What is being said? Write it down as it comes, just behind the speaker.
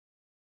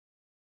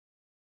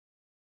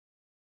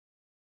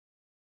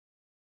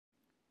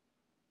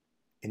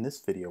In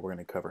this video, we're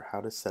going to cover how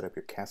to set up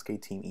your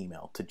Cascade team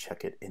email to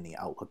check it in the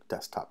Outlook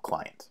desktop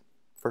client.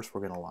 First,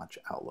 we're going to launch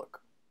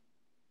Outlook.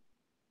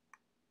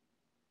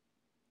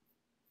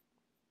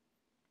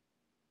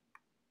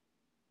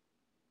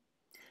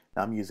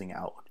 Now, I'm using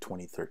Outlook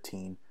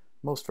 2013.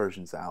 Most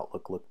versions of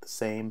Outlook look the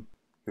same.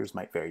 Yours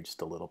might vary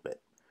just a little bit.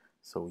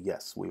 So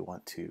yes, we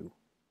want to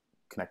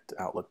connect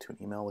Outlook to an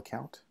email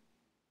account.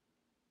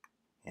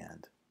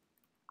 And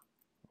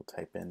we'll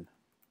type in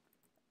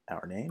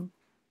our name.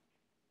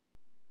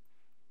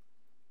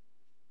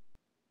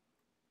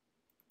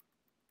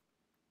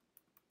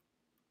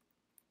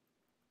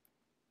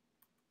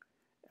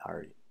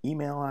 Our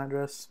email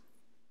address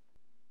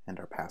and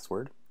our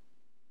password.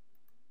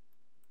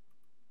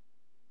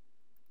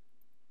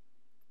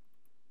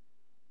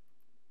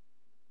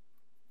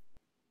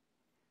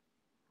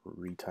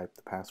 Retype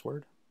the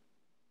password.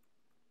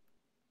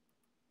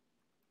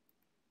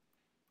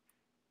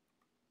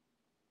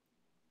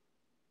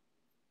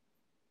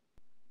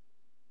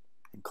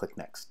 And click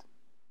Next.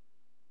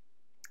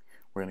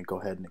 We're going to go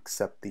ahead and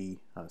accept the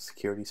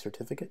security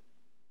certificate.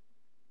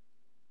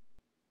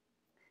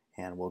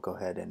 And we'll go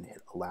ahead and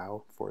hit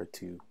Allow for it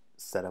to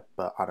set up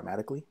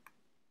automatically.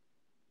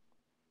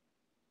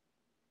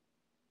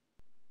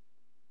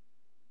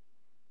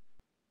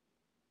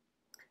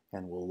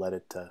 And we'll let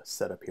it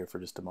set up here for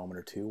just a moment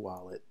or two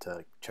while it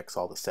checks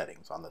all the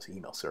settings on this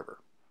email server.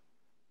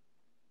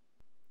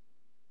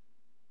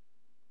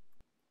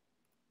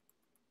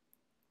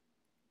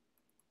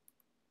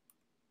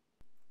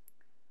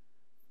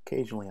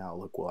 Occasionally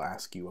Outlook will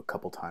ask you a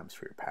couple times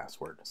for your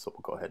password, so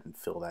we'll go ahead and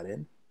fill that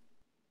in.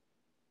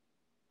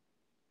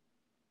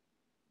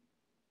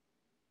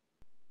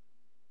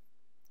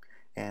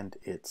 And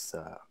it's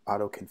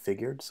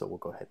auto-configured, so we'll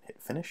go ahead and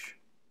hit Finish.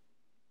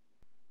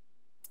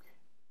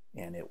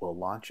 And it will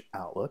launch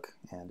Outlook,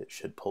 and it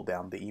should pull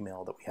down the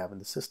email that we have in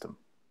the system.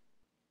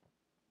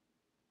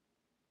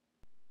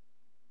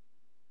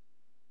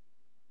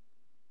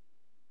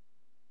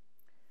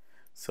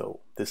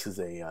 So this is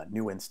a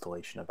new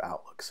installation of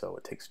Outlook, so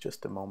it takes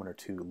just a moment or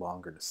two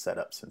longer to set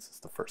up since it's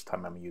the first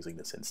time I'm using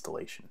this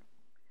installation.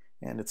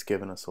 And it's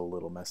given us a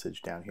little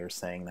message down here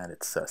saying that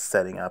it's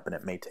setting up and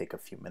it may take a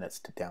few minutes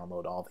to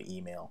download all the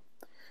email.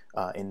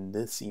 In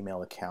this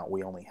email account,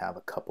 we only have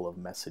a couple of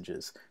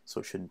messages,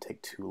 so it shouldn't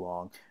take too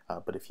long.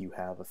 But if you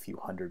have a few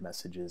hundred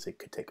messages, it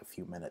could take a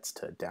few minutes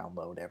to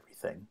download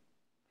everything.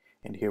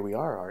 And here we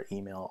are, our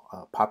email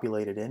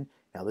populated in.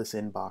 Now this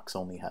inbox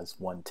only has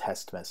one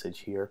test message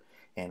here,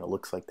 and it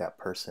looks like that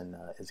person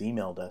has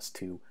emailed us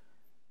to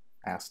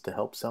ask to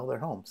help sell their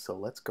home. So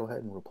let's go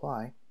ahead and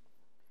reply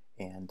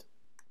and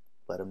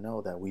let them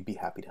know that we'd be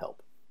happy to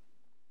help.